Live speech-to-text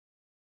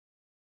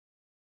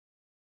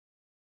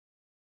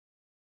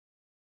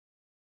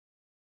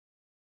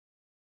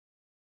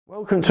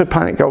Welcome to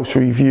Planet Golf's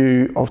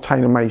review of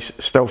TaylorMade's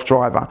Stealth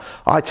driver.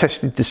 I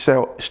tested the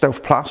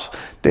Stealth Plus.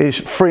 There's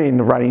three in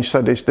the range,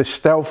 so there's the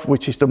Stealth,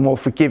 which is the more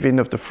forgiving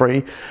of the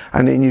three,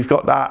 and then you've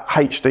got that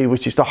HD,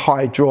 which is the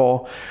high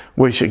draw,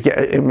 which you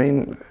get, I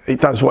mean, it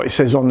does what it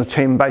says on the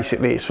tin.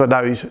 Basically, it's for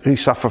those who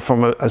suffer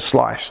from a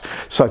slice,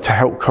 so to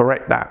help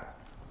correct that.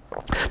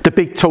 The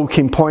big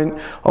talking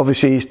point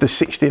obviously is the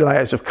 60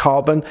 layers of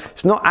carbon.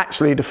 It's not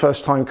actually the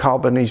first time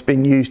carbon has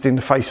been used in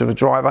the face of a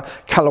driver.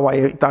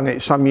 Callaway done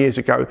it some years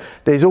ago.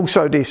 There's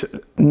also this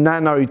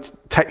nano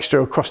texture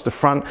across the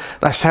front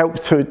that's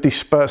helped to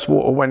disperse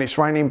water when it's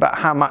raining, but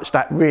how much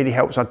that really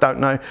helps I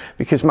don't know,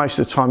 because most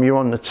of the time you're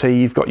on the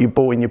tee, you've got your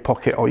ball in your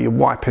pocket or you're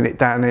wiping it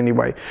down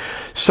anyway.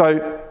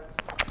 So,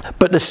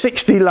 but the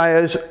 60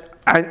 layers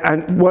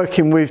and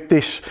working with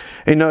this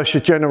inertia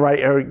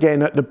generator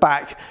again at the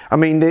back, I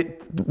mean,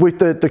 with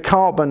the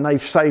carbon,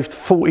 they've saved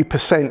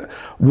 40%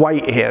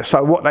 weight here.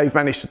 So what they've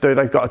managed to do,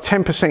 they've got a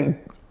 10%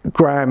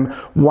 gram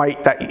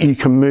weight that you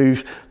can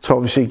move to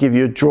obviously give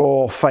you a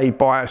draw, fade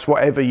bias,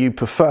 whatever you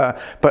prefer,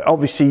 but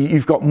obviously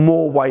you've got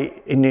more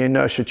weight in the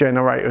inertia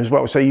generator as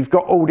well, so you've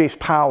got all this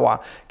power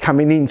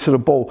coming into the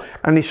ball,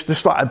 and it's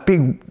just like a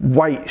big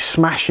weight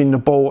smashing the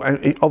ball,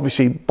 and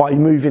obviously by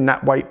moving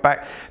that weight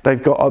back,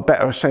 they've got a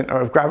better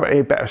center of gravity.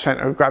 A better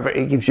center of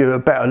gravity gives you a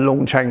better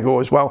launch angle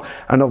as well,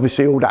 and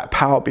obviously all that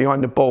power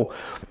behind the ball.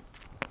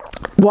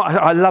 What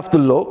I love the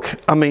look.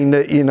 I mean,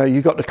 you know,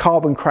 you've got the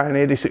carbon crown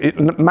here, this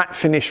matte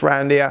finish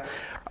around here,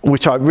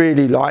 which I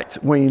really liked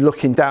when you're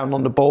looking down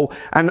on the ball.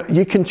 And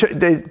you can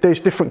there's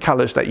different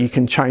colours that you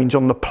can change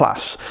on the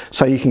Plus.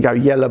 So you can go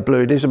yellow,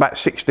 blue. There's about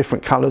 6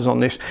 different colours on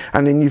this,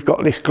 and then you've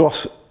got this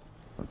gloss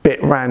bit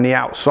around the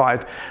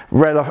outside,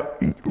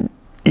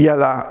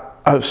 yellow.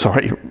 Oh,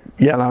 sorry,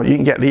 yellow. You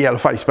can get the yellow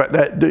face, but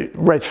the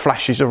red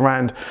flashes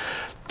around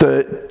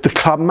the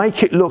club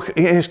make it look,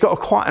 it's got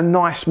quite a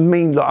nice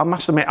mean look. I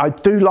must admit, I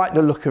do like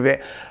the look of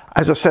it.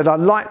 As I said, I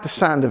like the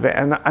sound of it,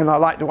 and I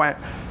like the way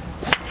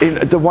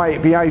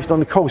it behaved on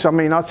the course. I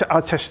mean, I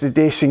tested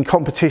this in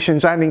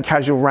competitions and in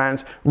casual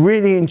rounds,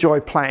 really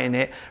enjoy playing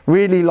it,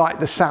 really like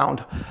the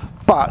sound.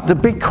 But the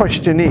big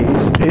question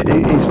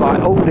is like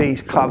all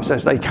these clubs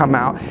as they come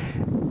out,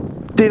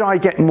 did I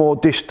get more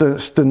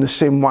distance than the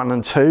Sim 1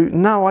 and 2?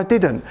 No, I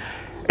didn't.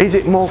 Is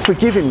it more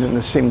forgiving than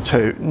the Sim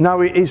 2?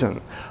 No, it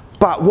isn't.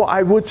 But what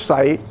I would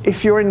say,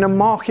 if you're in the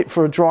market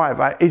for a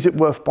driver, is it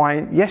worth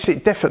buying? Yes,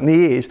 it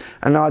definitely is,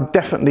 and I'd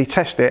definitely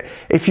test it.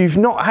 If you've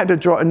not had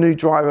a new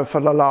driver for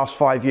the last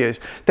 5 years,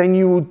 then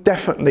you will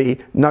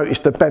definitely notice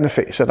the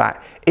benefits of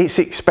that. It's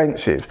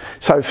expensive.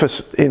 So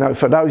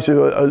for those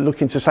who are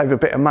looking to save a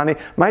bit of money,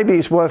 maybe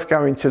it's worth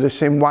going to the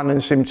Sim 1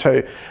 and Sim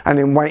 2 and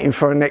then waiting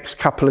for the next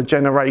couple of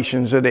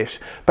generations of this.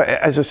 But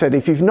as I said,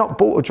 if you've not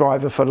bought a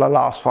driver for the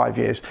last 5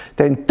 years,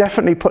 then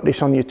definitely put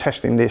this on your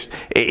testing list.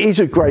 It is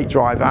a great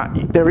driver.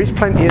 There is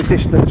plenty of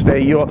distance there.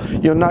 You'll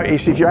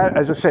notice,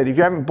 as I said, if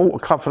you haven't bought a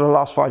club for the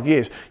last 5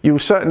 years, you'll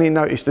certainly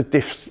notice the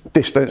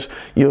distance.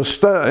 You'll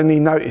certainly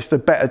notice the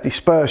better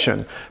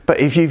dispersion. But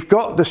if you've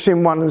got the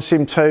Sim 1 and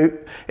Sim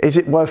 2, is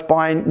it worth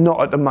buying? Not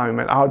at the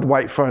moment. I'd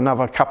wait for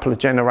another couple of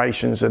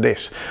generations of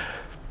this.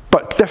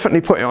 But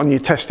definitely put it on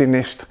your testing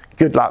list.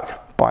 Good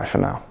luck. Bye for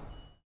now.